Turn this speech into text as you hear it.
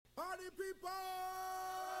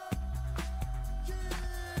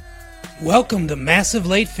Welcome to Massive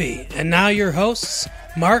Late Fee, and now your hosts,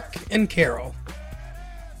 Mark and Carol.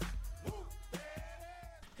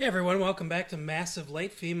 Hey everyone, welcome back to Massive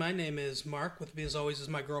Late Fee. My name is Mark. With me as always is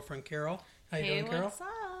my girlfriend Carol. How you doing, Carol? What's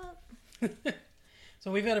up?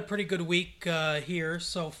 So we've had a pretty good week here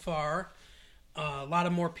so far. A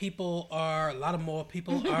lot more people are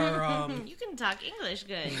You can talk English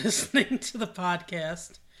good. listening to the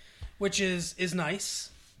podcast, which is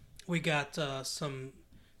nice. We got some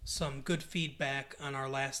good feedback on our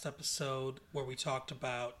last episode where we talked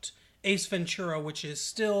about Ace Ventura, which is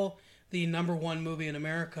still the number one movie in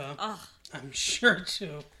America. Ugh. I'm sure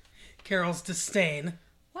to Carol's disdain.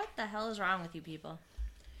 What the hell is wrong with you people?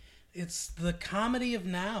 It's the comedy of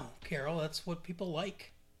now, Carol. That's what people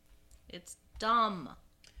like. It's dumb.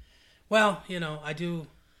 Well, you know, I do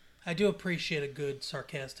appreciate a good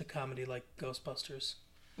sarcastic comedy like Ghostbusters.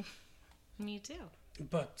 Me too.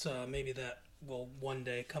 But maybe that will one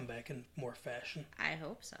day come back in more fashion. I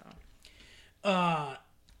hope so.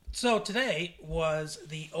 So today was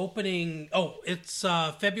the opening. Oh, it's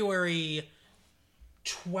February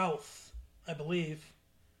 12th, I believe.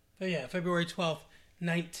 Oh, yeah, February 12th,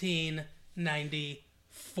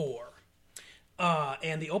 1994.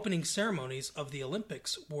 And the opening ceremonies of the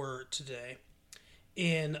Olympics were today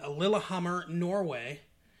in Lillehammer, Norway.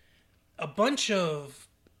 A bunch of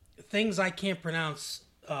things I can't pronounce.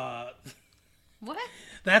 What?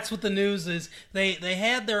 That's what the news is. They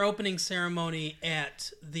had their opening ceremony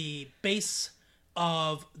at the base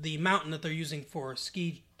of the mountain that they're using for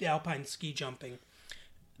alpine ski jumping.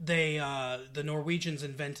 The Norwegians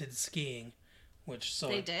invented skiing,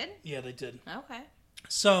 They did? Yeah, they did. Okay.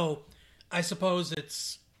 So I suppose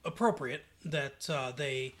it's appropriate that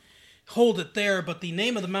they hold it there, but the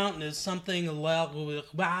name of the mountain is something.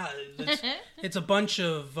 It's a bunch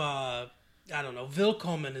of. I don't know.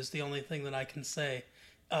 Vilkommen is the only thing that I can say.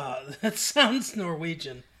 That sounds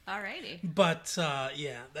Norwegian. Alrighty. But,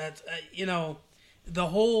 yeah, that's, the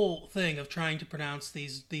whole thing of trying to pronounce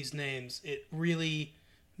these names, it really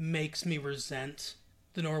makes me resent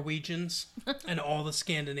the Norwegians and all the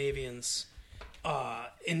Scandinavians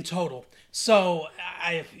in total. So,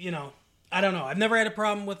 I don't know. I've never had a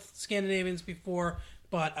problem with Scandinavians before,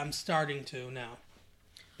 but I'm starting to now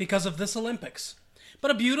because of this Olympics. But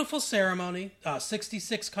a beautiful ceremony.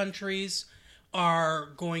 66 countries are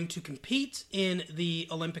going to compete in the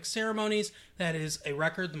Olympic ceremonies. That is a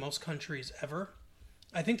record, the most countries ever.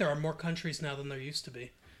 I think there are more countries now than there used to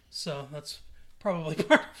be. So that's probably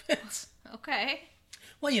part of it. Okay.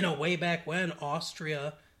 Well, way back when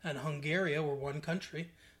Austria and Hungary were one country.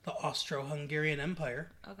 The Austro-Hungarian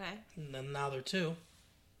Empire. Okay. And then now they're two.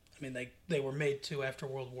 I mean, they were made two after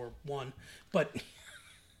World War I. But...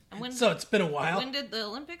 So it's been a while. When did the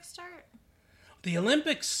Olympics start? The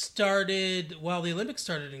Olympics started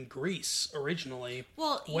in Greece originally.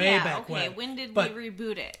 Well, way yeah, back okay. when When did But we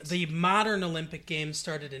reboot it? The modern Olympic Games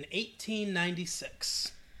started in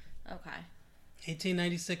 1896. Okay.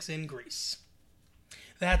 1896 in Greece.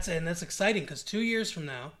 That's exciting because 2 years from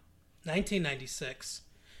now, 1996,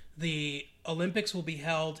 the Olympics will be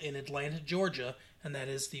held in Atlanta, Georgia, and that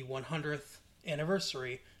is the 100th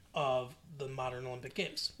anniversary of the modern Olympic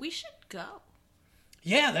Games. We should go.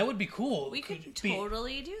 Yeah, that would be cool. We could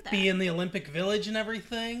totally do that. Be in the Olympic Village and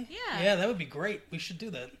everything. Yeah. Yeah, that would be great. We should do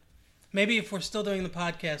that. Maybe if we're still doing the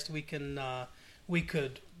podcast, we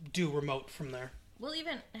could do remote from there. We'll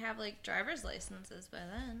even have driver's licenses by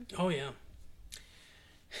then. Oh yeah.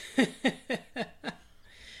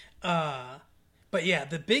 But yeah,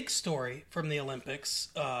 the big story from the Olympics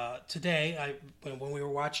today, when we were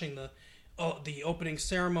watching the opening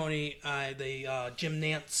ceremony, Jim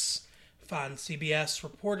Nantz on CBS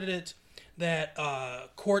reported it, that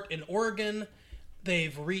court in Oregon,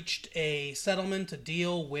 they've reached a settlement, a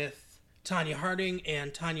deal with Tonya Harding,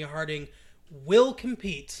 and Tonya Harding will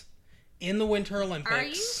compete in the Winter Olympics. Are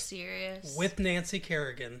you serious? With Nancy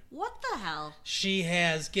Kerrigan. What the hell? She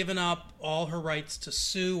has given up all her rights to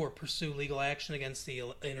sue or pursue legal action against the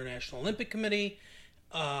International Olympic Committee.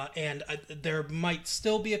 And there might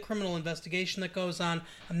still be a criminal investigation that goes on.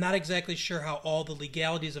 I'm not exactly sure how all the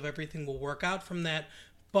legalities of everything will work out from that,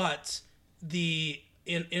 but the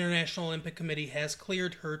International Olympic Committee has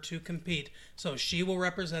cleared her to compete, so she will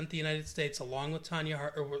represent the United States along with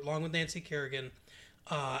along with Nancy Kerrigan.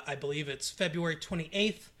 I believe it's February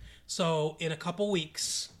 28th. So in a couple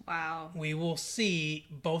weeks, wow, we will see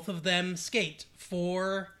both of them skate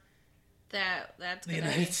for that's the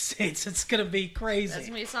United States. It's gonna be crazy. That's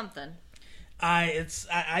gonna be something.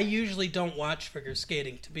 I usually don't watch figure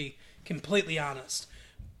skating, to be completely honest,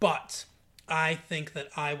 but I think that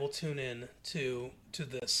I will tune in to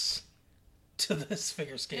this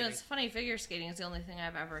figure skating. It's funny. Figure skating is the only thing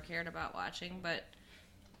I've ever cared about watching, but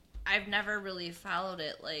I've never really followed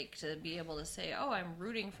it, like, to be able to say, oh, I'm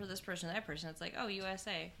rooting for this person, that person. It's like, oh,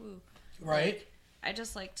 USA, woo. Right? Like, I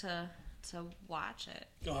just like to watch it.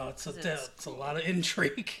 Oh, it's a lot of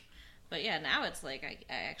intrigue. But yeah, now it's like,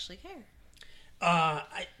 I actually care.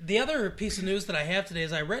 The other piece of news that I have today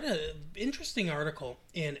is I read an interesting article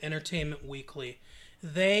in Entertainment Weekly.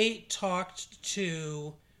 They talked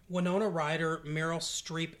to Winona Ryder, Meryl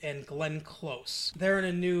Streep, and Glenn Close. They're in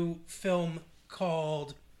a new film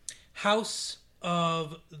called House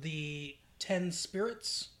of the 10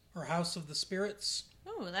 Spirits, or House of the Spirits.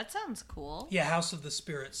 Ooh, that sounds cool. Yeah, House of the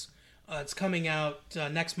Spirits. It's coming out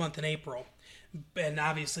next month in April. And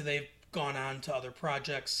obviously they've gone on to other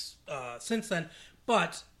projects since then.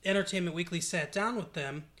 But Entertainment Weekly sat down with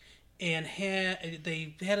them and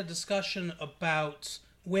they had a discussion about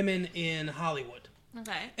women in Hollywood.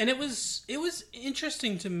 Okay. And it was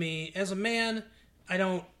interesting to me. As a man, I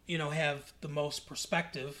don't, have the most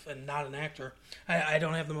perspective, and not an actor. I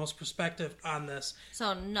don't have the most perspective on this.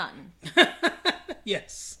 So none.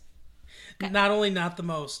 Yes. Okay. Not only not the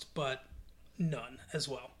most, but none as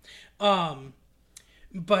well. So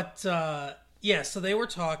they were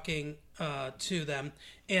talking to them,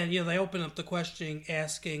 and they opened up the question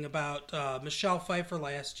asking about Michelle Pfeiffer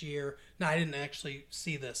last year. Now, I didn't actually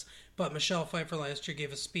see this, but Michelle Pfeiffer last year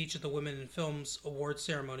gave a speech at the Women in Films Awards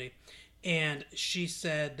ceremony, and she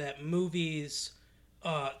said that movies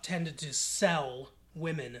tended to sell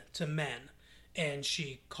women to men, and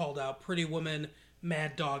she called out Pretty Woman,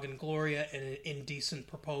 Mad Dog, and Gloria, and An Indecent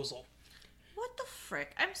Proposal. What the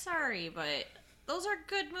frick? I'm sorry, but those are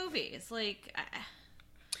good movies. Like,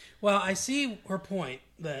 Well, I see her point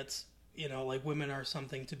that, like, women are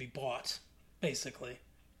something to be bought, basically.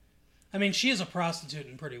 I mean, she is a prostitute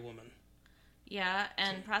in Pretty Woman. Yeah,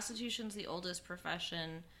 and prostitution's the oldest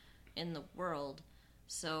profession in the world.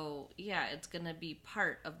 So, yeah, it's going to be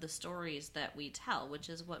part of the stories that we tell, which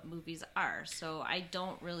is what movies are. So I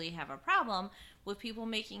don't really have a problem with people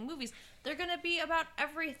making movies. They're going to be about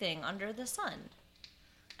everything under the sun.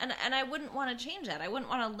 And I wouldn't want to change that. I wouldn't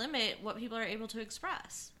want to limit what people are able to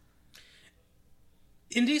express.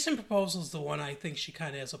 Indecent Proposal is the one I think she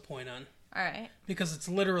kind of has a point on. All right. Because it's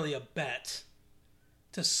literally a bet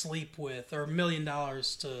to sleep with, or $1 million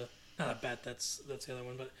to... Not a bet, that's the other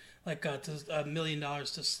one, but like $1 million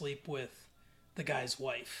to sleep with the guy's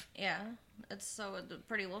wife. Yeah. It's so... The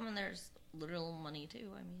Pretty Woman, there's literal money, too.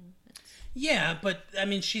 I mean, it's... Yeah, but, I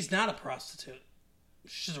mean, she's not a prostitute.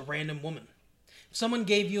 She's a random woman. If someone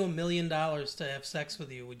gave you $1 million to have sex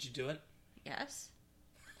with you, would you do it? Yes.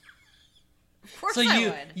 Of course so I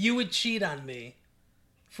would. You would cheat on me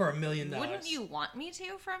for $1 million. Wouldn't you want me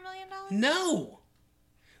to for $1 million? No.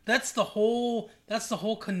 That's the whole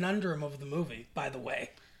conundrum of the movie, by the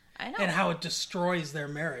way. I know. And how it destroys their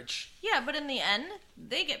marriage. Yeah, but in the end,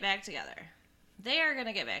 they get back together. They are going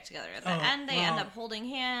to get back together. At the end, they end up holding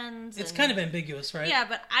hands. It's kind of ambiguous, right? Yeah,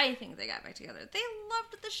 but I think they got back together. They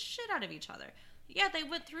loved the shit out of each other. Yeah, they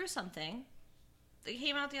went through something. They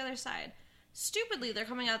came out the other side. Stupidly, they're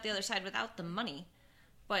coming out the other side without the money.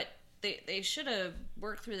 But they should have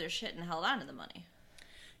worked through their shit and held on to the money.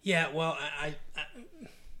 Yeah, well,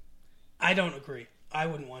 I don't agree. I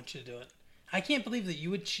wouldn't want you to do it. I can't believe that you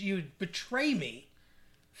would betray me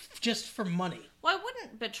just for money. Well, I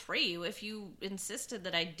wouldn't betray you if you insisted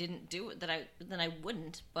that I didn't do it. Then I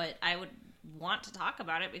wouldn't. But I would want to talk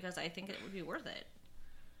about it because I think it would be worth it.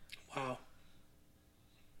 Wow.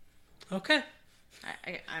 Okay.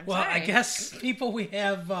 I'm well, sorry. I guess people we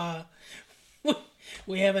have an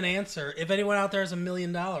answer. If anyone out there has $1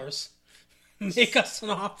 million, make us an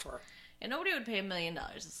offer. And nobody would pay $1 million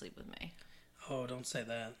to sleep with me. Oh, don't say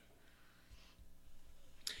that.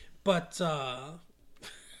 But so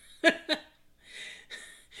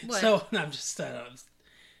I'm just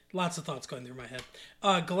lots of thoughts going through my head.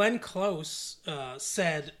 Glenn Close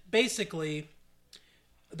said basically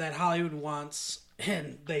that Hollywood wants,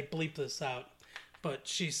 and they bleep this out, but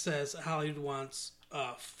she says Hollywood wants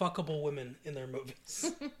fuckable women in their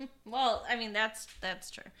movies. Well, I mean, that's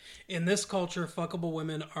true. In this culture, fuckable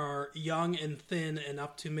women are young and thin and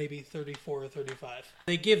up to maybe 34 or 35.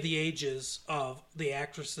 They give the ages of the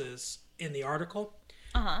actresses in the article.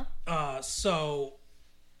 Uh-huh. So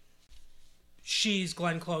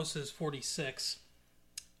Glenn Close is 46.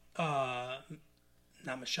 Not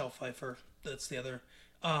Michelle Pfeiffer. That's the other.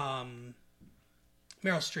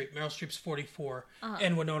 Meryl Streep. Meryl Streep's 44,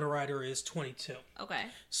 and Winona Ryder is 22. Okay.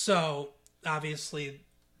 So, obviously,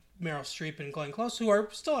 Meryl Streep and Glenn Close, who are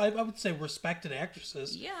still, I would say, respected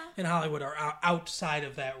actresses in Hollywood, are outside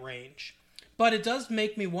of that range. But it does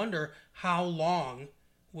make me wonder, how long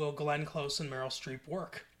will Glenn Close and Meryl Streep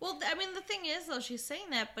work? Well, I mean, the thing is, though, she's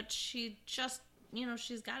saying that, but she just,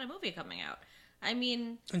 she's got a movie coming out. I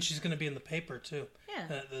mean... And she's going to be in the paper, too.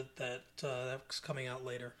 Yeah. That's coming out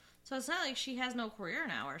later. So it's not like she has no career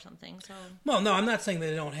now or something, so... Well, no, I'm not saying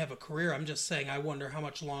they don't have a career. I'm just saying I wonder how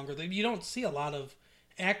much longer... You don't see a lot of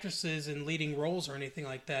actresses in leading roles or anything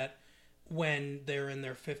like that when they're in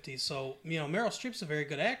their 50s. So, Meryl Streep's a very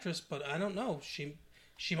good actress, but I don't know.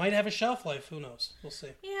 She might have a shelf life. Who knows? We'll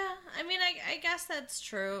see. Yeah, I mean, I guess that's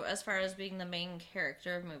true as far as being the main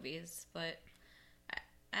character of movies, but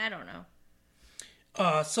I don't know.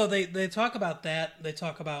 So they talk about that. They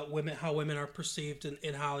talk about women, how women are perceived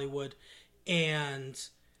in Hollywood. And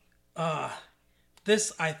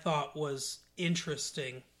this I thought was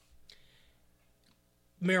interesting.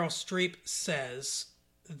 Meryl Streep says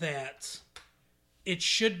that it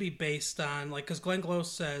should be based on, like, because Glenn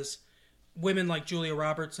Close says women like Julia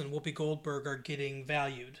Roberts and Whoopi Goldberg are getting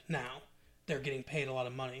valued now. They're getting paid a lot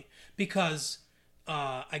of money. Because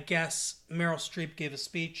I guess Meryl Streep gave a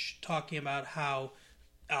speech talking about how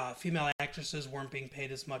female actresses weren't being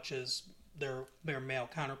paid as much as their male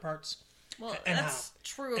counterparts. Well, that's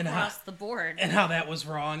true across the board. And how that was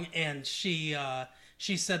wrong. And she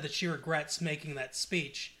said that she regrets making that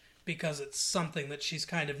speech because it's something that she's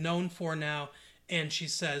kind of known for now. And she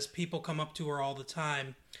says people come up to her all the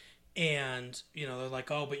time and, they're like,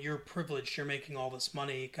 oh, but you're privileged, you're making all this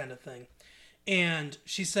money kind of thing. And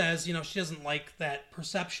she says, she doesn't like that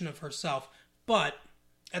perception of herself. But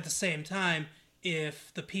at the same time,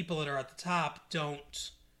 if the people that are at the top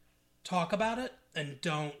don't talk about it and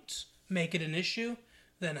don't make it an issue,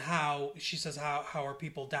 then how are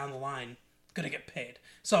people down the line going to get paid?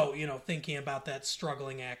 So, thinking about that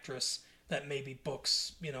struggling actress that maybe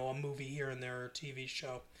books, a movie here and there or a TV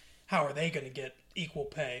show, how are they going to get equal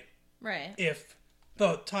pay? Right. If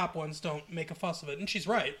the top ones don't make a fuss of it. And she's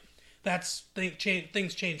right.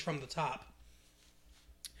 Things change from the top.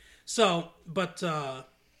 So Meryl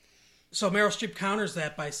Streep counters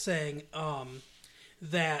that by saying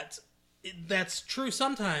that that's true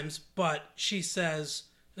sometimes, but she says,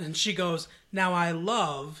 and she goes, now I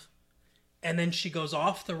love, and then she goes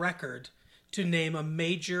off the record to name a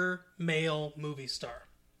major male movie star.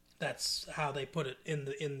 That's how they put it in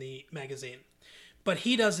the magazine. But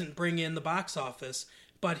he doesn't bring in the box office,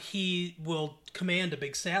 but he will command a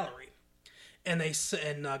big salary. And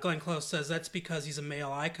Glenn Close says that's because he's a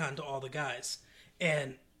male icon to all the guys.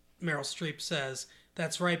 And Meryl Streep says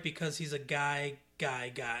that's right because he's a guy.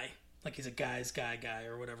 Like he's a guy's guy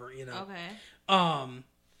or whatever, Okay.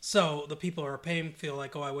 So the people who are paying feel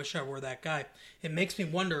like, oh, I wish I were that guy. It makes me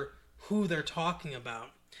wonder who they're talking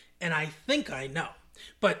about. And I think I know.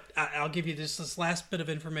 But I'll give you this last bit of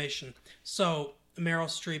information. So Meryl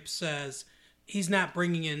Streep says he's not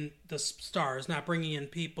bringing in the stars, not bringing in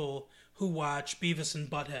people who watch Beavis and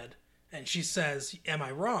Butthead. And she says, am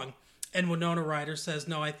I wrong? And Winona Ryder says,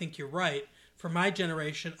 no, I think you're right. For my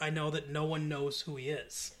generation, I know that no one knows who he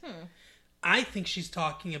is. I think she's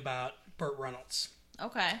talking about Burt Reynolds.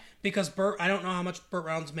 Okay. Because I don't know how much Burt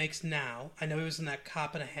Reynolds makes now. I know he was in that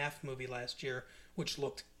Cop and a Half movie last year, which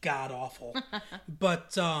looked god-awful.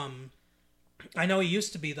 But I know he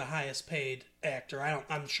used to be the highest paid actor.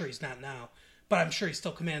 I'm sure he's not now. But I'm sure he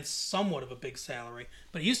still commands somewhat of a big salary.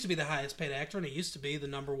 But he used to be the highest paid actor, and he used to be the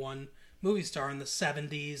number one movie star in the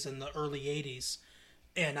 70s and the early 80s.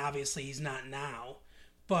 And obviously he's not now.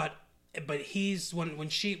 But he's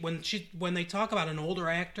when they talk about an older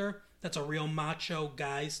actor that's a real macho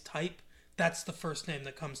guy's type, that's the first name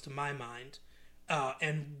that comes to my mind.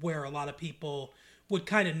 And where a lot of people would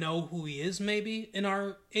kind of know who he is maybe in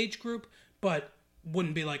our age group, but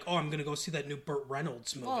wouldn't be like, oh, I'm going to go see that new Burt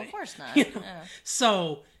Reynolds movie. Well, of course not. Yeah.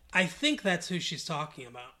 So I think that's who she's talking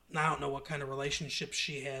about. I don't know what kind of relationship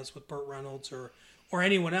she has with Burt Reynolds or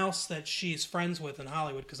anyone else that she's friends with in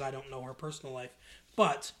Hollywood, because I don't know her personal life.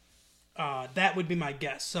 But that would be my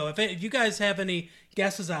guess. So if you guys have any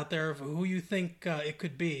guesses out there of who you think it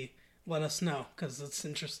could be, let us know, because it's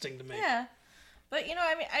interesting to me. Yeah. But,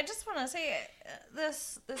 I just want to say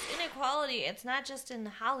this inequality, it's not just in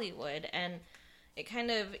Hollywood, and it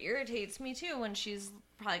kind of irritates me, too, when she's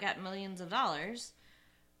probably got millions of dollars,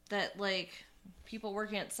 that, people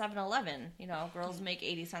working at 7-Eleven, girls make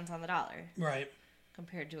 80 cents on the dollar. Right.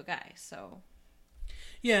 Compared to a guy, so...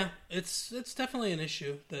 Yeah, it's definitely an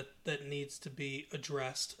issue that needs to be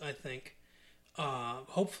addressed, I think.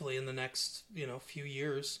 Hopefully in the next, few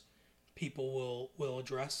years, people will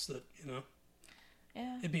address that,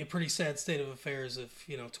 Yeah. It'd be a pretty sad state of affairs if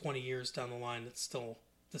 20 years down the line it's still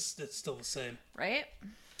the same. Right.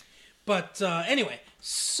 But anyway,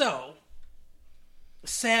 so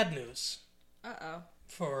sad news.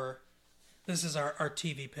 This is our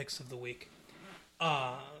TV picks of the week.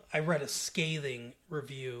 I read a scathing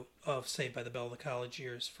review of Saved by the Bell: The College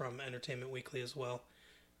Years from Entertainment Weekly as well.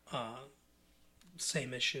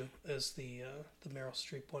 Same issue as the Meryl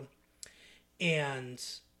Streep one, and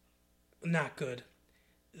not good.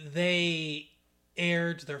 They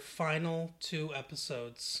aired their final 2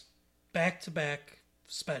 episodes, back-to-back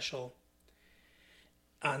special,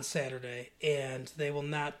 on Saturday, and they will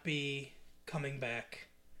not be coming back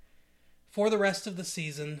for the rest of the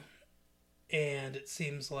season, and it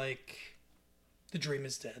seems like the dream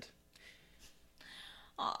is dead.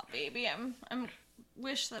 Aw, baby, I'm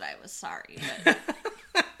wish that I was sorry, but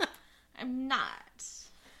I'm not.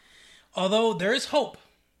 Although there is hope,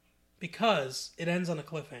 because it ends on a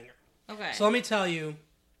cliffhanger. Okay. So let me tell you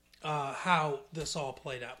how this all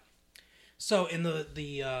played out. So in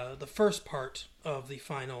the first part of the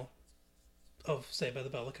final of Saved by the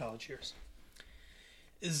Bell: The College Years,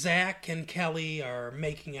 Zach and Kelly are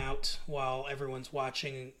making out while everyone's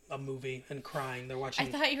watching a movie and crying. They're watching.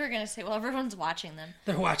 I thought you were gonna say, well, everyone's watching them.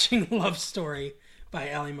 They're watching Love Story by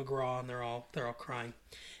Ally McGraw, and they're all crying.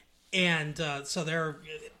 And so they're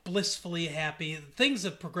blissfully happy. Things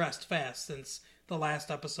have progressed fast since the last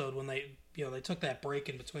episode when they took that break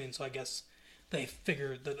in between. So I guess they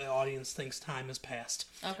figured that the audience thinks time has passed.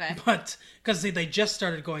 Okay. But because they just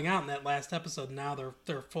started going out in that last episode, now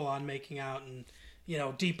they're full on making out and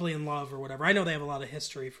deeply in love or whatever. I know they have a lot of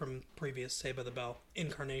history from previous Saved by the Bell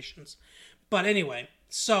incarnations. But anyway,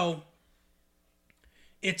 so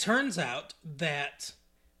it turns out that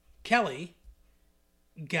Kelly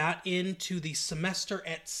got into the Semester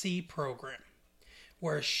at Sea program,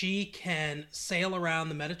 where she can sail around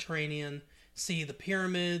the Mediterranean, see the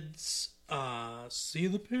pyramids, along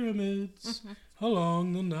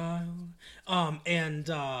the Nile, and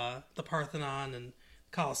the Parthenon and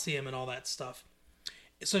Colosseum and all that stuff.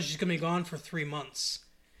 So she's going to be gone for 3 months,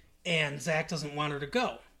 and Zach doesn't want her to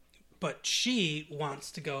go, but she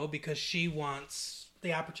wants to go because she wants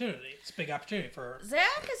the opportunity. It's a big opportunity for her.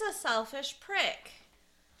 Zach is a selfish prick.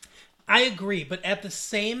 I agree, but at the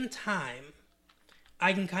same time,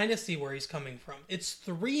 I can kind of see where he's coming from. It's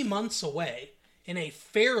 3 months away in a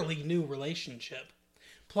fairly new relationship.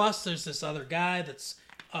 Plus, there's this other guy that's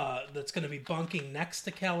going to be bunking next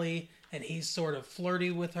to Kelly, and he's sort of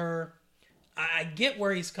flirty with her. I get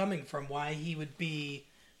where he's coming from, why he would be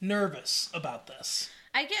nervous about this.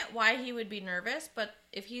 I get why he would be nervous, but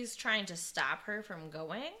if he's trying to stop her from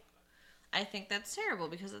going, I think that's terrible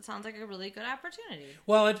because it sounds like a really good opportunity.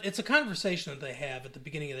 Well, it's a conversation that they have at the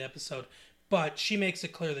beginning of the episode, but she makes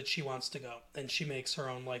it clear that she wants to go, and she makes her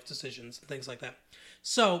own life decisions and things like that.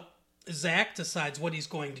 So Zach decides what he's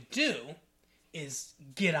going to do is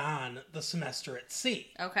get on the Semester at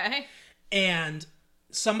Sea. Okay. And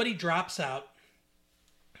somebody drops out,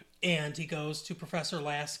 and he goes to Professor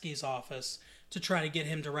Lasky's office to try to get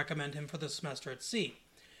him to recommend him for the Semester at Sea.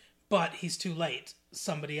 But he's too late.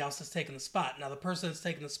 Somebody else has taken the spot. Now, the person that's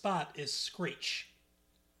taken the spot is Screech.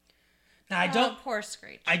 Now, poor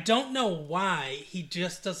Screech. I don't know why he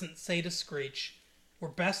just doesn't say to Screech, we're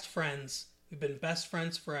best friends. We've been best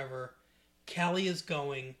friends forever. Kelly is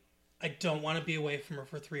going. I don't want to be away from her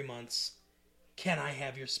for 3 months. Can I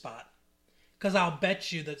have your spot? Because I'll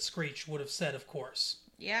bet you that Screech would have said, of course.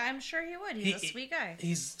 Yeah, I'm sure he would. He's a sweet guy.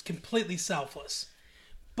 He's completely selfless.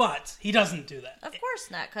 But he doesn't do that. Of course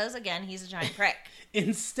not, because, again, he's a giant prick.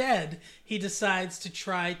 Instead, he decides to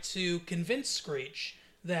try to convince Screech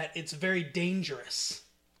that it's very dangerous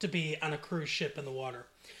to be on a cruise ship in the water.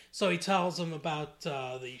 So he tells him about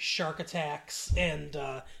the shark attacks and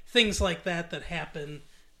things like that happen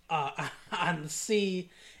on the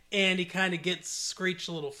sea. And he kind of gets Screech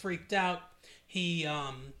a little freaked out. He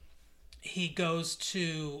goes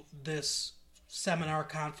to this seminar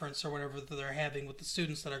conference or whatever that they're having with the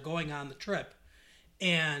students that are going on the trip,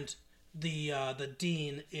 and the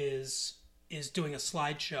dean is doing a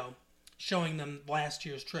slideshow showing them last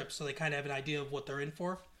year's trip, so they kind of have an idea of what they're in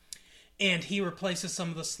for. And he replaces some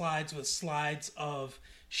of the slides with slides of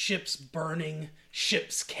ships burning,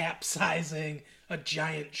 ships capsizing, a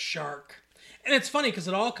giant shark. And it's funny because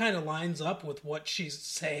it all kind of lines up with what she's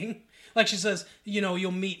saying. Like she says,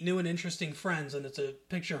 you'll meet new and interesting friends, and it's a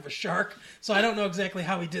picture of a shark. So I don't know exactly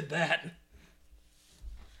how he did that.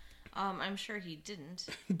 I'm sure he didn't.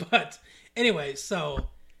 But anyway, so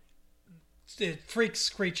it freaks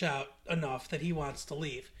Screech out enough that he wants to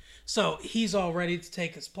leave. So he's all ready to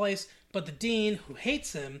take his place, but the dean, who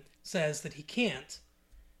hates him, says that he can't.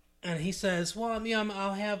 And he says, well,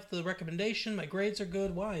 I'll have the recommendation. My grades are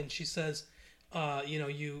good. Why? And she says,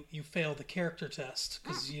 you fail the character test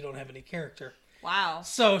because you don't have any character. Wow.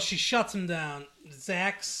 So she shuts him down.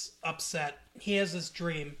 Zach's upset. He has this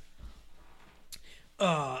dream,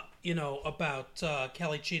 about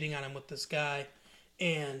Kelly cheating on him with this guy.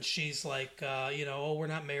 And she's like, we're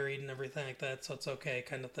not married and everything like that, so it's okay,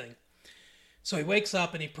 kind of thing. So he wakes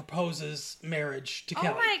up and he proposes marriage to Kelly.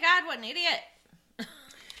 Oh my God, what an idiot.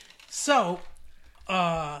 So,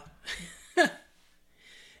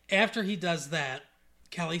 after he does that,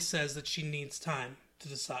 Kelly says that she needs time to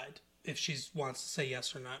decide if she wants to say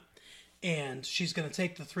yes or not. And she's going to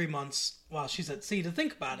take the 3 months while she's at sea to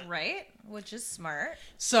think about it. Right, which is smart.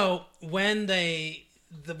 So, when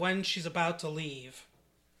she's about to leave,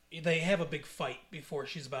 they have a big fight before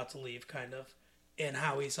she's about to leave, kind of, and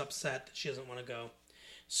how he's upset that she doesn't want to go.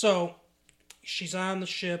 So, she's on the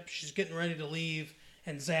ship, she's getting ready to leave,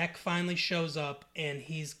 and Zach finally shows up, and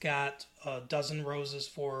he's got a dozen roses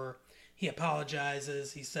for her. He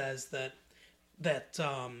apologizes. He says that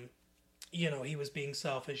he was being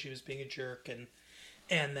selfish, he was being a jerk,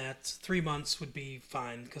 and that 3 months would be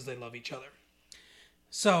fine because they love each other.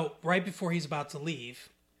 So, right before he's about to leave,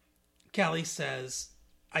 Kelly says,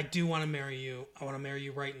 I do want to marry you. I want to marry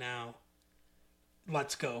you right now.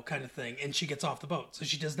 Let's go, kind of thing. And she gets off the boat. So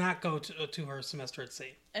she does not go to her semester at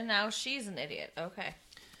sea. And now she's an idiot. Okay.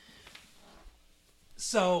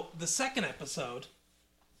 So the second episode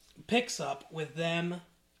picks up with them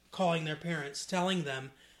calling their parents, telling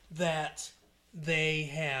them that they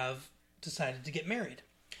have decided to get married.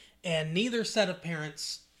 And neither set of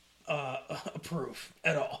parents approve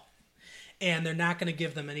at all. And they're not going to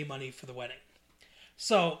give them any money for the wedding.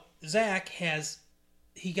 So Zach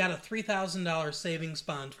he got a $3,000 savings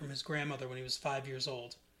bond from his grandmother when he was 5 years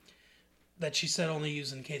old that she said only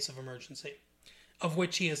use in case of emergency, of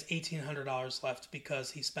which he has $1,800 left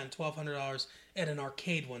because he spent $1,200 at an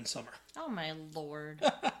arcade one summer. Oh, my Lord.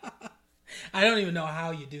 I don't even know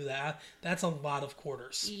how you do that. That's a lot of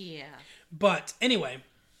quarters. Yeah. But anyway,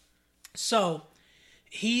 so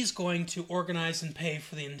he's going to organize and pay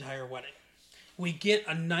for the entire wedding. We get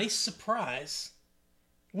a nice surprise.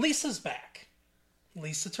 Lisa's back.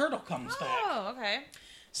 Lisa Turtle comes back. Oh, okay.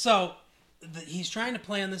 So he's trying to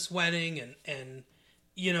plan this wedding, and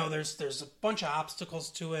there's a bunch of obstacles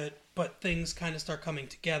to it, but things kind of start coming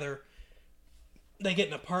together. They get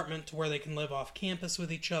an apartment to where they can live off campus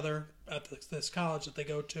with each other at this college that they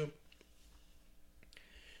go to.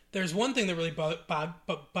 There's one thing that really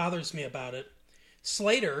bothers me about it.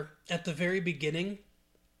 Slater, at the very beginning,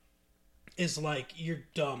 is like, you're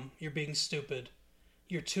dumb, you're being stupid,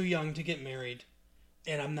 you're too young to get married,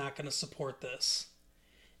 and I'm not going to support this.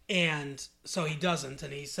 And so he doesn't,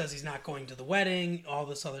 and he says he's not going to the wedding, all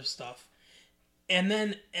this other stuff. And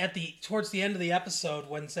then towards the end of the episode,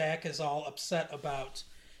 when Zach is all upset about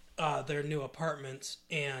their new apartment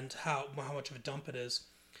and how much of a dump it is,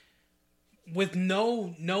 with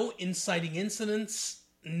no inciting incidents,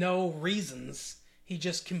 no reasons, he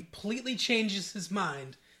just completely changes his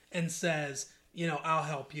mind and says, I'll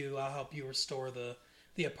help you restore the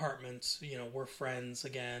apartment, we're friends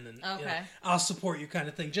again, and okay. I'll support you, kind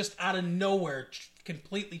of thing. Just out of nowhere,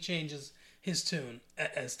 completely changes his tune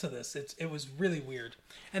as to this. It was really weird,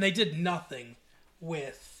 and they did nothing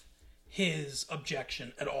with his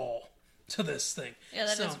objection at all to this thing. Yeah,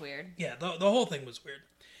 that is weird. Yeah, the whole thing was weird.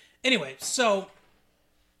 Anyway, so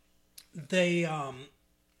they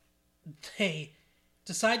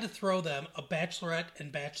decide to throw them a bachelorette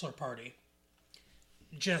and bachelor party.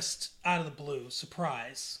 Just out of the blue,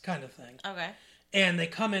 surprise kind of thing. Okay. And they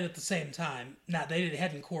come in at the same time. Now, they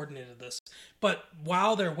hadn't coordinated this. But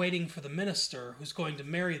while they're waiting for the minister who's going to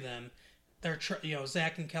marry them, they're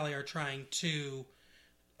Zach and Kelly are trying to,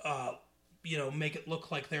 make it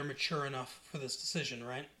look like they're mature enough for this decision,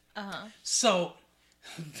 right? Uh-huh. So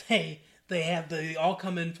they all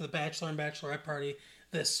come in for the bachelor and bachelorette party.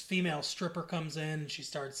 This female stripper comes in and she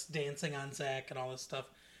starts dancing on Zach and all this stuff.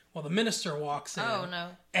 Well, the minister walks in. Oh, no.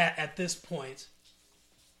 At this point,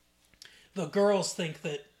 the girls think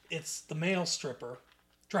that it's the male stripper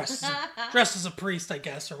dressed as a priest, I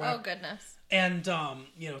guess, or whatever. Oh, goodness. And,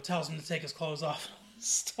 tells him to take his clothes off and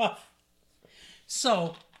stuff.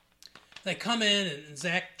 So, they come in, and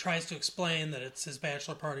Zach tries to explain that it's his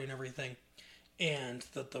bachelor party and everything, and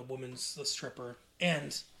that the woman's the stripper.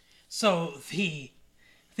 And so the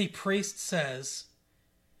priest says,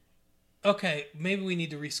 okay, maybe we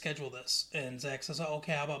need to reschedule this. And Zach says, oh,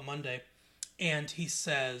 okay, how about Monday? And he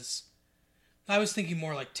says, I was thinking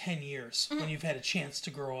more like 10 years when you've had a chance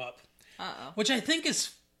to grow up. Uh-oh. Which I think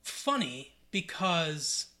is funny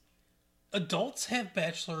because adults have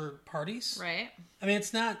bachelor parties. Right. I mean,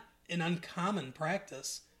 it's not an uncommon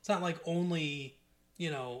practice. It's not like only,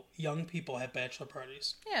 young people have bachelor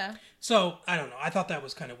parties. Yeah. So, I don't know. I thought that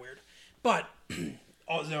was kind of weird. But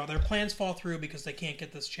their plans fall through because they can't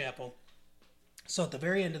get this chapel. So at the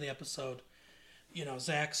very end of the episode,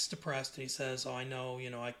 Zach's depressed and he says, "Oh, I know,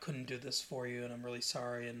 I couldn't do this for you and I'm really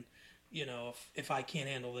sorry. And, if I can't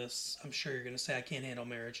handle this, I'm sure you're going to say I can't handle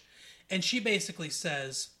marriage." And she basically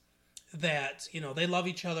says that, they love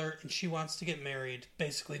each other and she wants to get married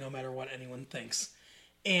basically no matter what anyone thinks.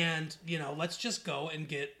 And, let's just go and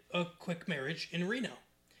get a quick marriage in Reno.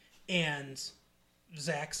 And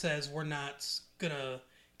Zach says, "We're not going to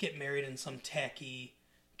get married in some tacky,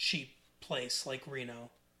 cheap place like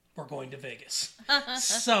Reno. We're going to Vegas."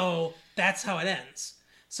 So that's how it ends.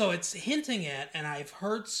 So it's hinting at, and I've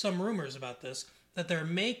heard some rumors about this, that they're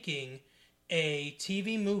making a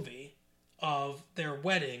TV movie of their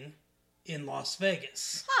wedding in Las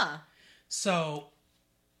Vegas. Huh. So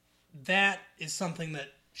that is something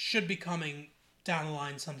that should be coming down the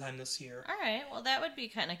line sometime this year. All right. Well, that would be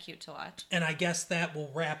kind of cute to watch. And I guess that will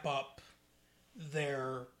wrap up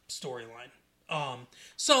their storyline.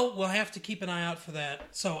 So we'll have to keep an eye out for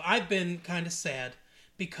that. So I've been kind of sad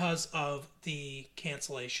because of the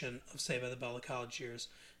cancellation of Saved by the Bell, the college years.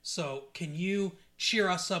 So can you cheer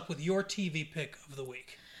us up with your TV pick of the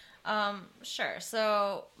week? Sure.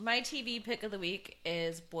 So my TV pick of the week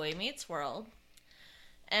is Boy Meets World.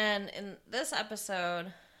 And in this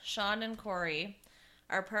episode, Sean and Corey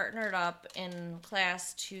are partnered up in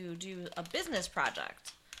class to do a business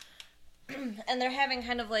project. And they're having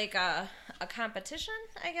kind of like a competition,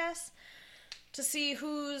 I guess, to see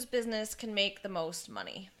whose business can make the most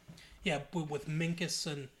money. Yeah, with Minkus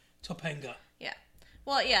and Topanga. Yeah.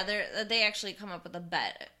 Well, yeah, they actually come up with a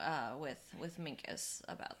bet with Minkus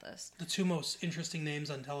about this. The two most interesting names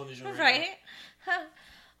on television right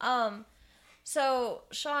now. So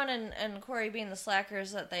Sean and Corey, being the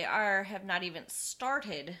slackers that they are, have not even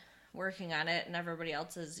started working on it, and everybody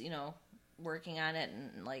else is, working on it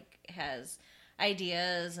and like has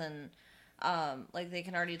ideas and like they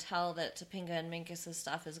can already tell that Topanga and Minkus'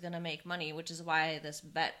 stuff is gonna make money, which is why this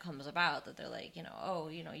bet comes about, that they're like,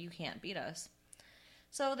 you can't beat us.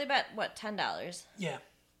 So they bet $10. Yeah.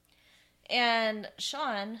 And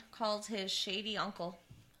Sean calls his shady uncle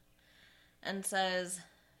and says,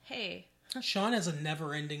 "Hey." Sean has a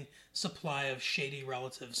never-ending supply of shady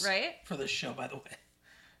relatives, right, for this show, by the way.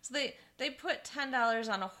 So they put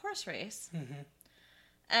 $10 on a horse race, mm-hmm.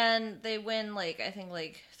 and they win I think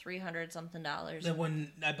 $300 something. They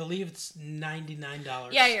win, I believe it's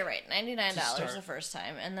 $99. Yeah, you're right, $99 the first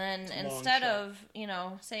time, and then instead of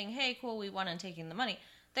saying, "Hey, cool, we won," and taking the money,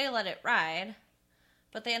 they let it ride,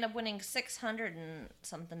 but they end up winning $600 and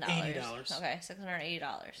something. $80. Okay,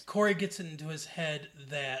 $680. Corey gets it into his head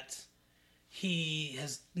that he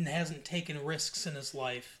hasn't taken risks in his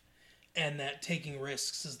life, and that taking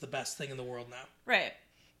risks is the best thing in the world now. Right.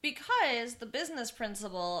 Because the business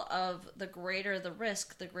principle of the greater the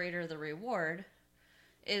risk, the greater the reward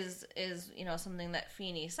is something that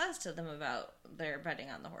Feeney says to them about their betting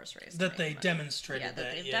on the horse race. That they demonstrated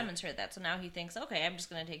that. Yeah, they've demonstrated that. So now he thinks, okay, I'm just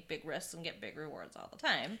going to take big risks and get big rewards all the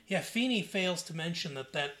time. Yeah, Feeney fails to mention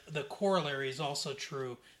that the corollary is also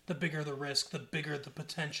true. The bigger the risk, the bigger the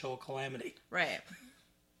potential calamity. Right.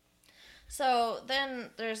 So then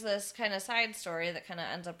there's this kind of side story that kind of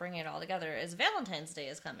ends up bringing it all together, is Valentine's Day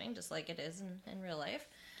is coming, just like it is in real life.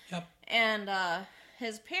 Yep. And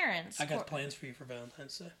his parents... I got plans for you for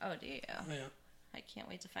Valentine's Day. Oh, do you? Yeah. I can't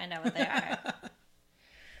wait to find out what they are.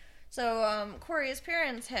 So Corey's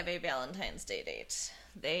parents have a Valentine's Day date.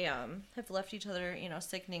 They have left each other,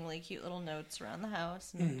 sickeningly cute little notes around the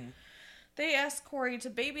house. And mm-hmm. They ask Corey to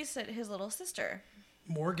babysit his little sister,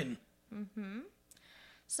 Morgan. Mm-hmm.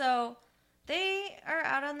 So they are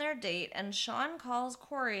out on their date, and Sean calls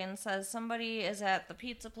Corey and says somebody is at the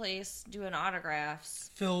pizza place doing autographs.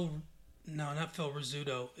 Not Phil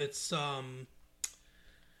Rizzuto. It's, I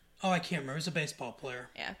can't remember. He's a baseball player.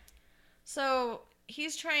 Yeah. So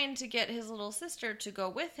he's trying to get his little sister to go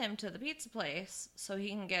with him to the pizza place so he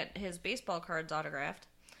can get his baseball cards autographed.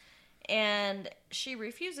 And she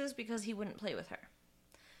refuses because he wouldn't play with her.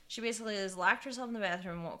 She basically has locked herself in the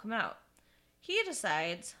bathroom and won't come out. He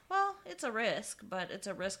decides, well, it's a risk, but it's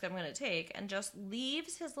a risk I'm going to take, and just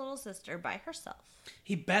leaves his little sister by herself.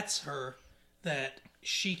 He bets her that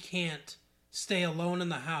she can't stay alone in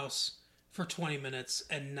the house for 20 minutes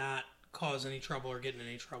and not cause any trouble or get in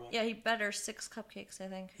any trouble. Yeah, he bet her 6 cupcakes, I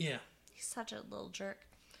think. Yeah. He's such a little jerk.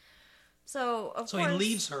 So, of course... So he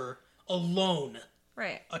leaves her alone.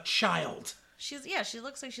 Right. A child. She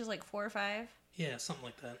looks like she's like 4 or 5. Yeah, something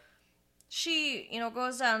like that. she,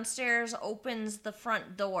 goes downstairs, opens the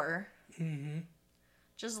front door,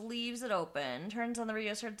 just leaves it open, turns on the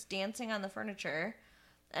radio, starts dancing on the furniture,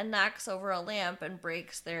 and knocks over a lamp and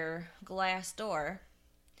breaks their glass door.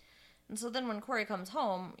 And so then when Corey comes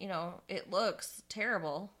home, it looks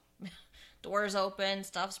terrible. Door's open,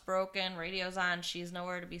 stuff's broken, radio's on, she's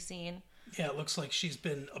nowhere to be seen. Yeah, it looks like she's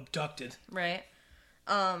been abducted. Right.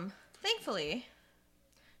 Thankfully,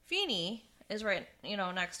 Feeney is right,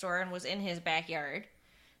 next door and was in his backyard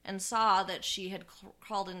and saw that she had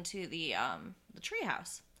crawled into the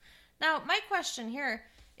treehouse. Now, my question here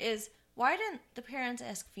is, why didn't the parents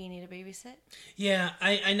ask Feeney to babysit? Yeah,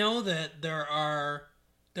 I know that there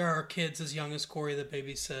are kids as young as Corey that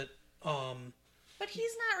babysit. But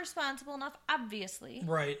he's not responsible enough, obviously.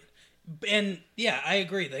 Right. And yeah, I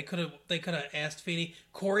agree. They could have asked Feeney.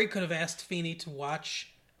 Corey could have asked Feeney to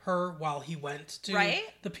watch her while he went to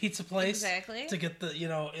the pizza place. Exactly. To get the,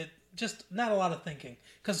 it just not a lot of thinking.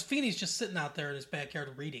 Because Feeney's just sitting out there in his backyard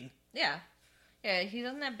reading. Yeah. Yeah, he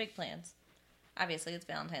doesn't have big plans. Obviously, it's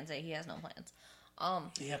Valentine's Day. He has no plans.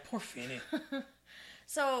 Yeah, poor Feeney.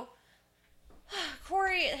 So,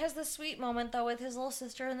 Corey has this sweet moment, though, with his little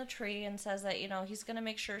sister in the tree and says that, he's going to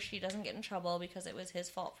make sure she doesn't get in trouble because it was his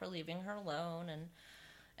fault for leaving her alone.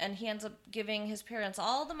 And he ends up giving his parents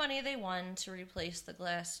all the money they won to replace the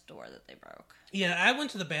glass door that they broke. Yeah, I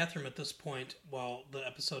went to the bathroom at this point while the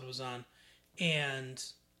episode was on. And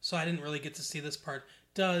so I didn't really get to see this part.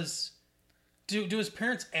 Do his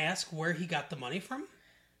parents ask where he got the money from?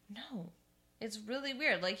 No. It's really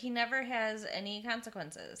weird. Like, he never has any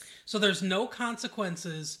consequences. So there's no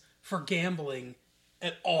consequences for gambling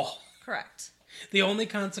at all. Correct. The only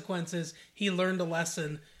consequence is he learned a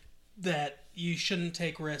lesson that you shouldn't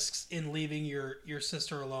take risks in leaving your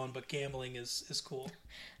sister alone, but gambling is cool.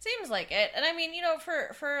 Seems like it. And I mean,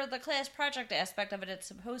 for the class project aspect of it, it's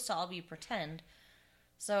supposed to all be pretend.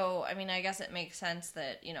 So, I mean, I guess it makes sense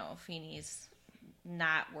that, Feeney's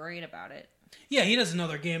not worried about it. Yeah, he doesn't know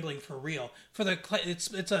they're gambling for real.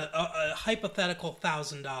 It's a hypothetical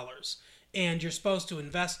 $1,000, and you're supposed to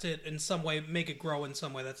invest it in some way, make it grow in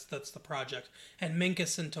some way. That's the project. And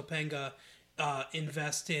Minkus and Topanga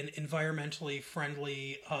invest in environmentally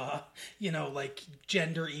friendly, like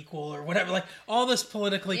gender equal or whatever, like all this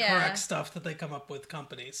politically correct stuff that they come up with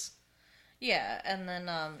companies. Yeah, and then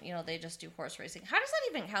they just do horse racing. How does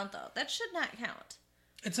that even count, though? That should not count.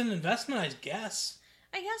 It's an investment, I guess.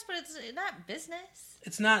 I guess, but it's not business.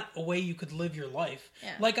 It's not a way you could live your life.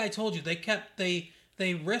 Yeah. Like I told you,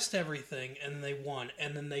 they risked everything and they won,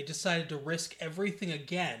 and then they decided to risk everything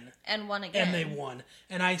again. And won again. And they won.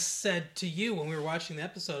 And I said to you when we were watching the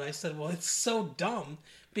episode, I said, well, it's so dumb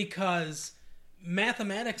because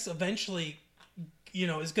mathematics eventually,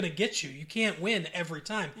 is going to get you. You can't win every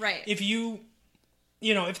time. Right. If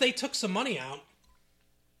if they took some money out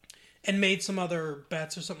and made some other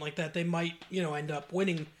bets or something like that, they might, end up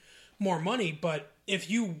winning more money. But if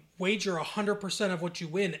you wager 100% of what you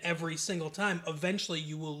win every single time, eventually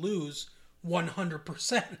you will lose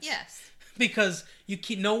 100%. Yes. Because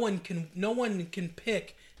no one can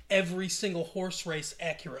pick every single horse race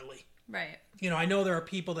accurately. Right. I know there are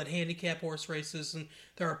people that handicap horse races, and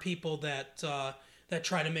there are people that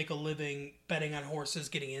try to make a living betting on horses,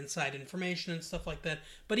 getting inside information and stuff like that.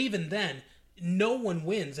 But even then, no one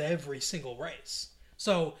wins every single race.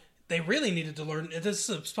 So they really needed to learn, this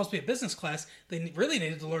is supposed to be a business class, they really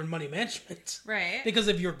needed to learn money management. Right. Because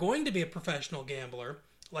if you're going to be a professional gambler,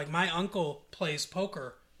 like my uncle plays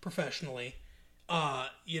poker professionally,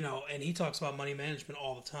 and he talks about money management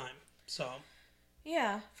all the time. So.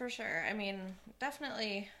 Yeah, for sure. I mean,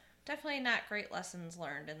 definitely not great lessons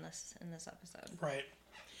learned in this episode. Right.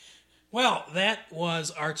 Well, that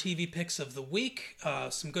was our TV picks of the week.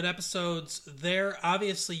 Some good episodes there.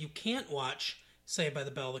 Obviously, you can't watch Saved by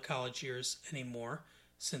the Bell of the College Years anymore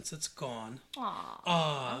since it's gone.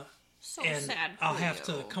 Aww. So and sad for I'll have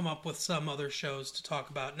you. to come up with some other shows to talk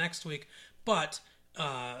about next week. But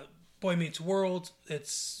Boy Meets World,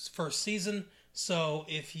 it's first season. So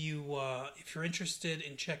if you're interested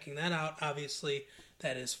in checking that out, obviously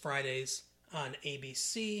that is Fridays on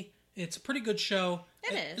ABC. It's a pretty good show.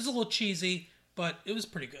 It is. It's a little cheesy, but it was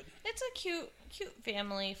pretty good. It's a cute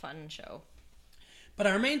family fun show. But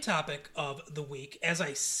our main topic of the week, as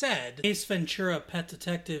I said, Ace Ventura: Pet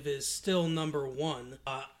Detective is still number one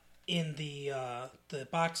in the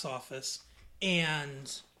box office,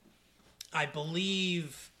 and I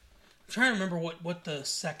believe I'm trying to remember what the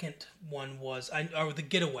second one was. Or The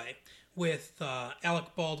Getaway with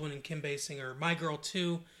Alec Baldwin and Kim Basinger. My Girl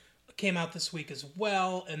 2 came out this week as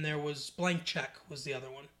well, and there was Blank Check was the other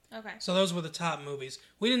one. Okay. So those were the top movies.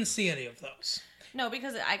 We didn't see any of those. No,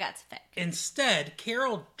 because I got sick. Instead,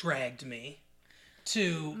 Carol dragged me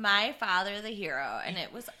to... My Father the Hero, and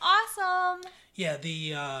it was awesome. Yeah,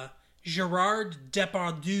 the Gerard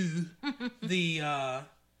Depardieu, the...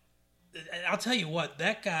 I'll tell you what,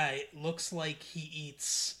 that guy looks like he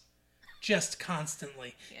eats just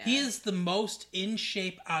constantly. Yeah. He is the most in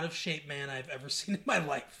shape, out of shape man I've ever seen in my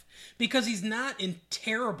life. Because he's not in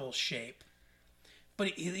terrible shape, but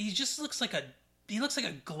he just looks like a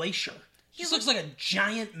glacier. He just looks like a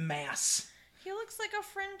giant mass. He looks like a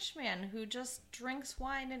French man who just drinks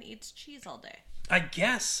wine and eats cheese all day. I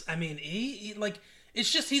guess. I mean, he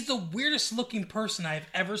it's just he's the weirdest looking person I've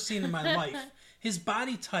ever seen in my life. His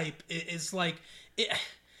body type is like...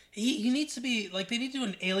 He needs to be... Like, they need to do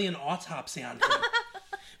an alien autopsy on him.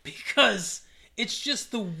 Because it's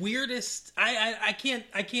just the weirdest... I can't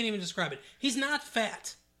even describe it. He's not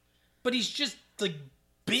fat. But he's just, like,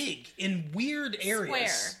 big in weird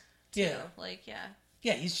areas. Square, too. Yeah. Like, yeah.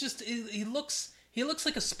 Yeah, he's just... He looks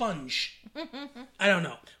like a sponge. I don't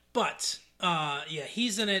know. But, yeah,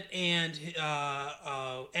 he's in it, and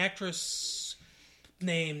actress...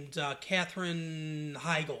 named Katherine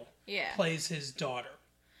Heigl plays his daughter.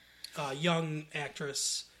 Young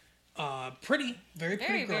actress. Pretty. Very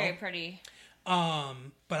pretty girl. Very pretty.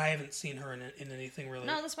 But I haven't seen her in anything really.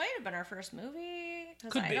 No, this might have been her first movie.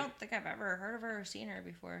 Because I don't think I've ever heard of her or seen her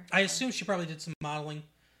before. I assume she probably did some modeling.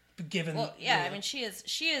 Given, well, yeah, I mean, she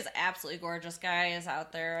is absolutely gorgeous. Guy is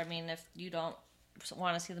out there. I mean, if you don't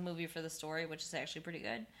want to see the movie for the story, which is actually pretty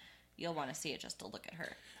good, you'll want to see it just to look at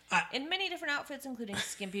her. In many different outfits, including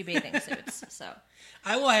skimpy bathing suits. So,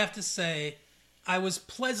 I will have to say, I was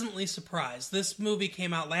pleasantly surprised. This movie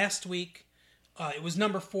came out last week. It was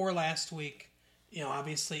number 4 last week. You know,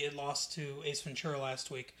 obviously it lost to Ace Ventura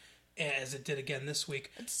last week, as it did again this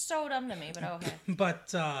week. It's so dumb to me, but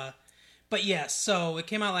okay. But yeah, so it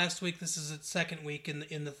came out last week. This is its second week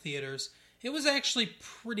in the theaters. It was actually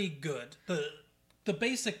pretty good. The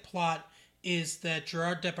basic plot is that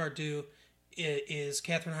Gerard Depardieu is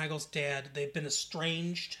Katherine Heigl's dad. They've been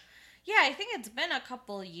estranged. Yeah, I think it's been a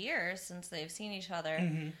couple years since they've seen each other.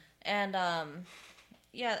 Mm-hmm. And,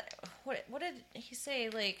 yeah, what did he say?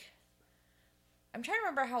 Like, I'm trying to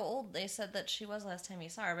remember how old they said that she was last time he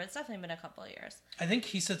saw her, but it's definitely been a couple of years. I think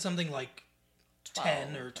he said something like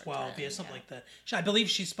 10 or 12. Yeah, something like that. I believe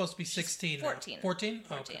she's supposed to be 16. She's 14. 14?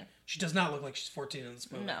 Oh, okay. She does not look like she's 14 in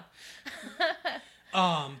this movie. No.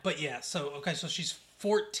 But yeah, so she's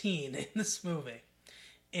 14 in this movie.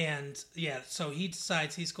 And yeah, so he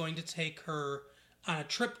decides he's going to take her on a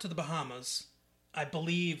trip to the Bahamas, I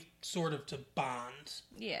believe, sort of to bond.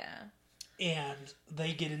 Yeah. And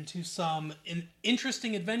they get into some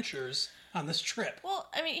interesting adventures on this trip. Well,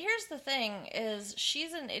 I mean, here's the thing, is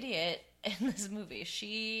she's an idiot in this movie.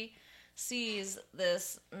 She sees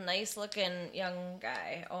this nice-looking young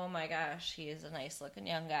guy. Oh my gosh, he is a nice-looking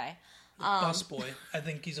young guy. Busboy. I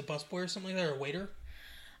think he's a busboy or something like that, or a waiter.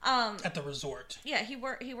 At the resort. Yeah, he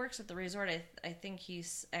works at the resort. I think he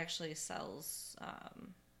actually sells.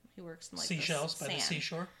 He works in like seashells by the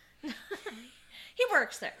seashore. He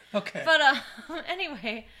works there. Okay. But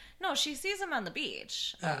anyway, no, she sees him on the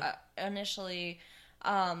beach. Initially,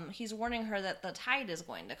 he's warning her that the tide is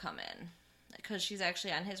going to come in because she's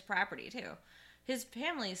actually on his property too. His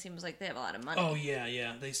family seems like they have a lot of money. Oh, yeah.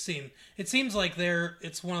 It seems like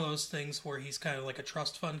it's one of those things where he's kind of like a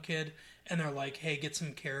trust fund kid, and they're like, hey, get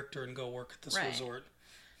some character and go work at this resort.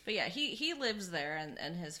 But yeah, he lives there,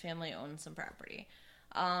 and his family owns some property.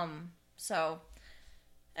 So,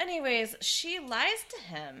 anyways, she lies to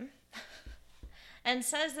him and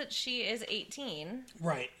says that she is 18.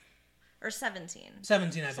 Right. Or 17.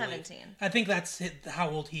 17, I believe. 17. I think that's how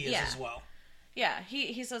old he is as well. Yeah,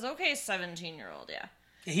 he says, okay, 17-year-old, yeah.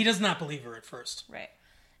 He does not believe her at first. Right.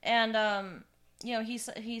 And, you know, he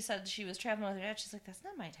said she was traveling with her dad. She's like, that's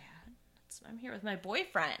not my dad. I'm here with my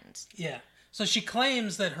boyfriend. Yeah. So she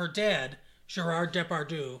claims that her dad, Gerard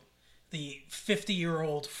Depardieu, the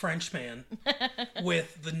 50-year-old Frenchman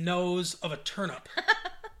with the nose of a turnip,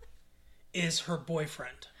 is her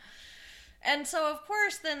boyfriend. And so, of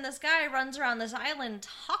course, then this guy runs around this island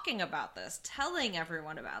talking about this, telling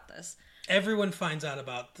everyone about this. Everyone finds out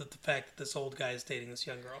about the fact that this old guy is dating this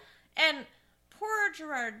young girl. And poor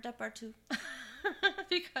Gerard Depardieu,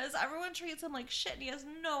 because everyone treats him like shit, and he has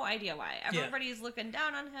no idea why. Everybody's looking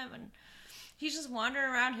down on him, and he's just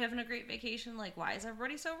wandering around having a great vacation. Like, why is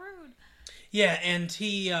everybody so rude? Yeah, and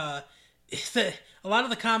he, a lot of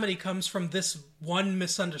the comedy comes from this one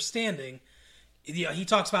misunderstanding. He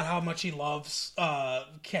talks about how much he loves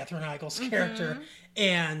Katherine Heigl's character,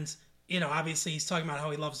 and, you know, obviously he's talking about how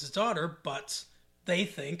he loves his daughter, but they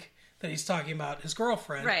think that he's talking about his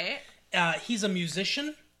girlfriend. Right. He's a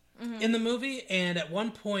musician in the movie, and at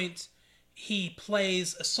one point he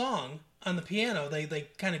plays a song on the piano. They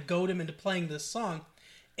kind of goad him into playing this song,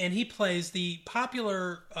 and he plays the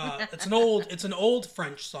popular. It's an old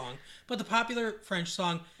French song, but the popular French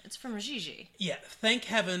song. It's from Gigi. Yeah, Thank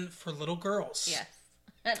Heaven for Little Girls. Yes,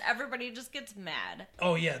 and everybody just gets mad.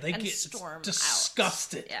 Oh yeah, they and get storm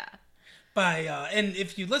disgusted. Out. Yeah. By and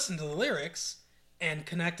if you listen to the lyrics and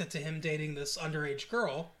connect it to him dating this underage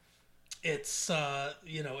girl, it's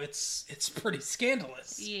it's pretty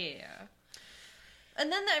scandalous. Yeah.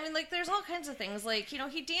 And then there's all kinds of things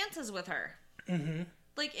he dances with her. Mm-hmm.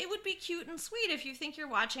 It would be cute and sweet if you think you're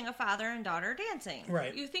watching a father and daughter dancing.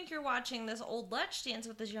 Right. You think you're watching this old lech dance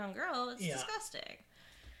with this young girl. It's disgusting.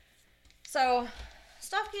 So,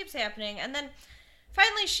 stuff keeps happening, and then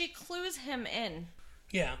finally she clues him in.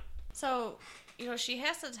 Yeah. So, she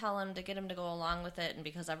has to tell him to get him to go along with it, and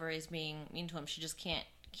because everybody's being mean to him, she just can't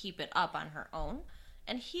keep it up on her own.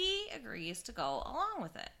 And he agrees to go along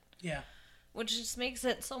with it. Yeah. Which just makes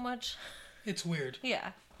it so much... It's weird.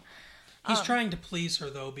 Yeah. He's trying to please her,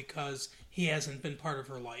 though, because he hasn't been part of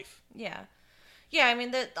her life. Yeah. Yeah,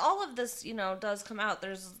 all of this, does come out.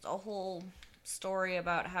 There's a whole story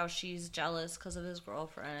about how she's jealous because of his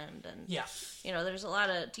girlfriend. And, there's a lot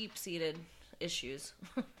of deep-seated issues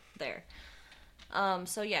there.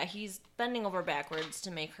 So, yeah, he's bending over backwards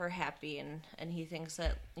to make her happy, and he thinks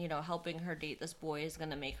that, helping her date this boy is going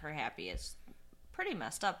to make her happy. It's pretty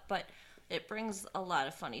messed up, but it brings a lot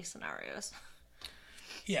of funny scenarios.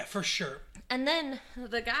 Yeah, for sure. And then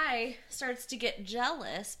the guy starts to get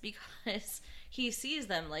jealous because he sees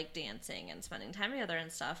them dancing and spending time together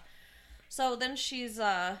and stuff. So then she's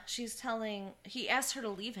telling, he asked her to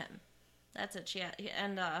leave him. That's it.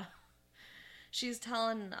 She's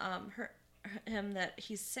telling him that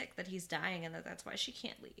he's sick, that he's dying, and that's why she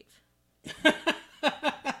can't leave.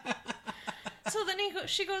 So then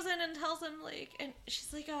she goes in and tells him and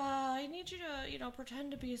she's like, I need you to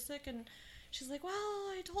pretend to be sick. And she's like, well,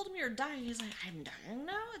 I told him you're dying. He's like, I'm dying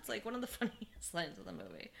now? It's one of the funniest lines of the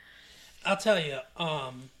movie. I'll tell you,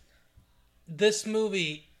 this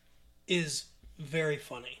movie is very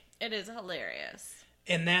funny. It is hilarious.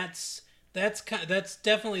 And that's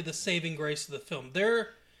definitely the saving grace of the film.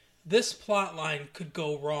 This plot line could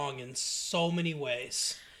go wrong in so many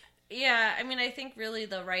ways. Yeah, I think really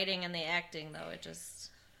the writing and the acting, though,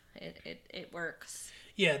 it works.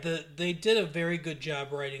 Yeah, they did a very good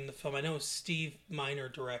job writing the film. I know Steve Miner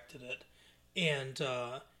directed it, and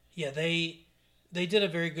they did a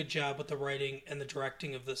very good job with the writing and the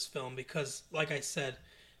directing of this film because, like I said,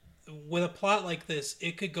 with a plot like this,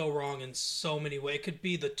 it could go wrong in so many ways. It could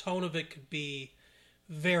be the tone of it could be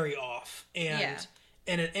very off, and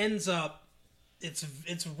it ends up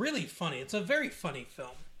it's really funny. It's a very funny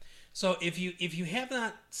film. So if you have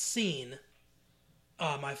not seen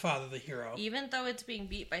My Father the Hero, even though it's being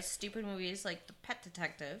beat by stupid movies like The Pet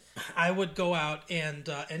Detective, I would go out and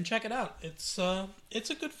check it out. It's a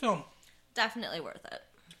good film. Definitely worth it.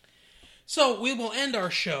 So we will end our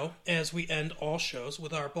show, as we end all shows,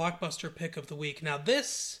 with our blockbuster pick of the week. Now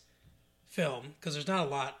this film, because there's not a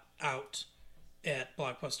lot out at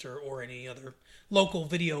Blockbuster or any other local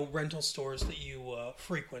video rental stores that you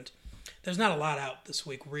frequent, there's not a lot out this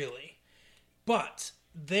week, really. But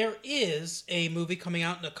there is a movie coming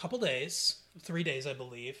out in a couple days, 3 days, I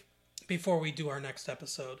believe, before we do our next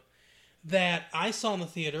episode, that I saw in the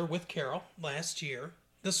theater with Carol last year.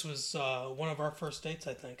 This was one of our first dates,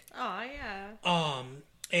 I think. Oh, yeah.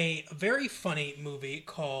 A very funny movie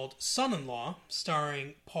called Son-in-Law,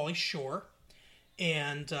 starring Pauly Shore.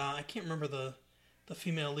 And I can't remember the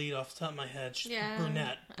female lead off the top of my head. She's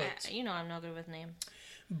brunette. But, I'm no good with names.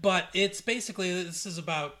 But it's basically, this is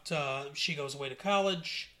about, she goes away to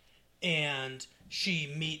college, and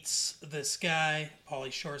she meets this guy,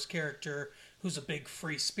 Pauly Shore's character, who's a big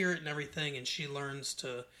free spirit and everything, and she learns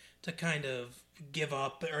to kind of give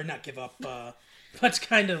up, or not give up, but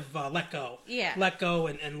kind of let go. Yeah. Let go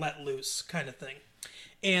and let loose kind of thing.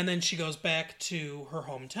 And then she goes back to her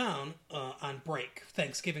hometown on break,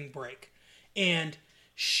 Thanksgiving break. And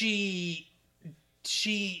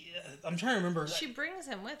I'm trying to remember. She brings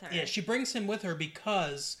him with her. Yeah, she brings him with her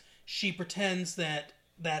because she pretends that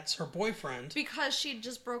that's her boyfriend. Because she'd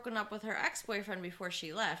just broken up with her ex-boyfriend before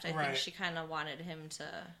she left. I think she kind of wanted him to...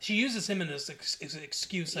 She uses him as an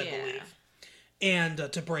excuse, I believe. And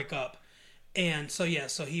to break up. And so,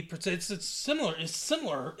 so he pretends... It's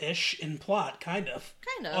similar-ish in plot, kind of.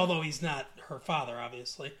 Kind of. Although he's not her father,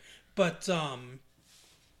 obviously. But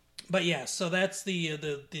yeah, so that's the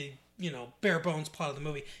bare bones plot of the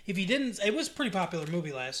movie. If you didn't, it was a pretty popular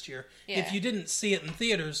movie last year. Yeah. If you didn't see it in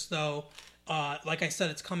theaters, though, like I said,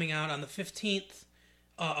 it's coming out on the 15th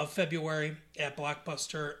of February at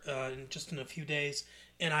Blockbuster in a few days,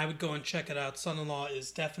 and I would go and check it out. Son-in-Law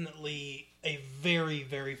is definitely a very,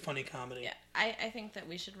 very funny comedy. Yeah, I think that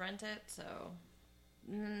we should rent it, so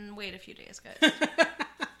wait a few days, guys.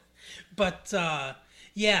 But,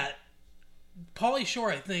 yeah, Pauly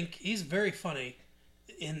Shore, I think, he's very funny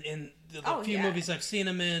in the few movies I've seen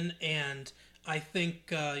him in, and I think,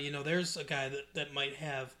 there's a guy that might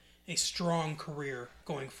have a strong career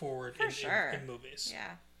going forward in movies.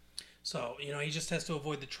 Yeah. So, he just has to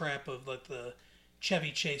avoid the trap of, like, the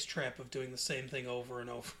Chevy Chase trap of doing the same thing over and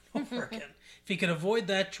over and over again. If he can avoid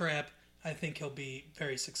that trap, I think he'll be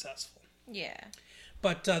very successful. Yeah.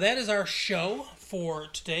 But that is our show for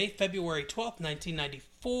today, February 12th,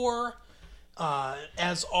 1994.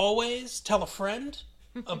 As always, tell a friend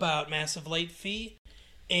about Massive Late Fee.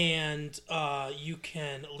 And you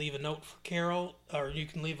can leave a note for Carol, or you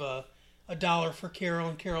can leave a $1 for Carol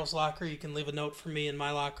in Carol's locker. You can leave a note for me in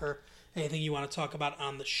my locker. Anything you want to talk about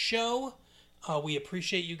on the show. We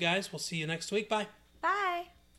appreciate you guys. We'll see you next week. Bye.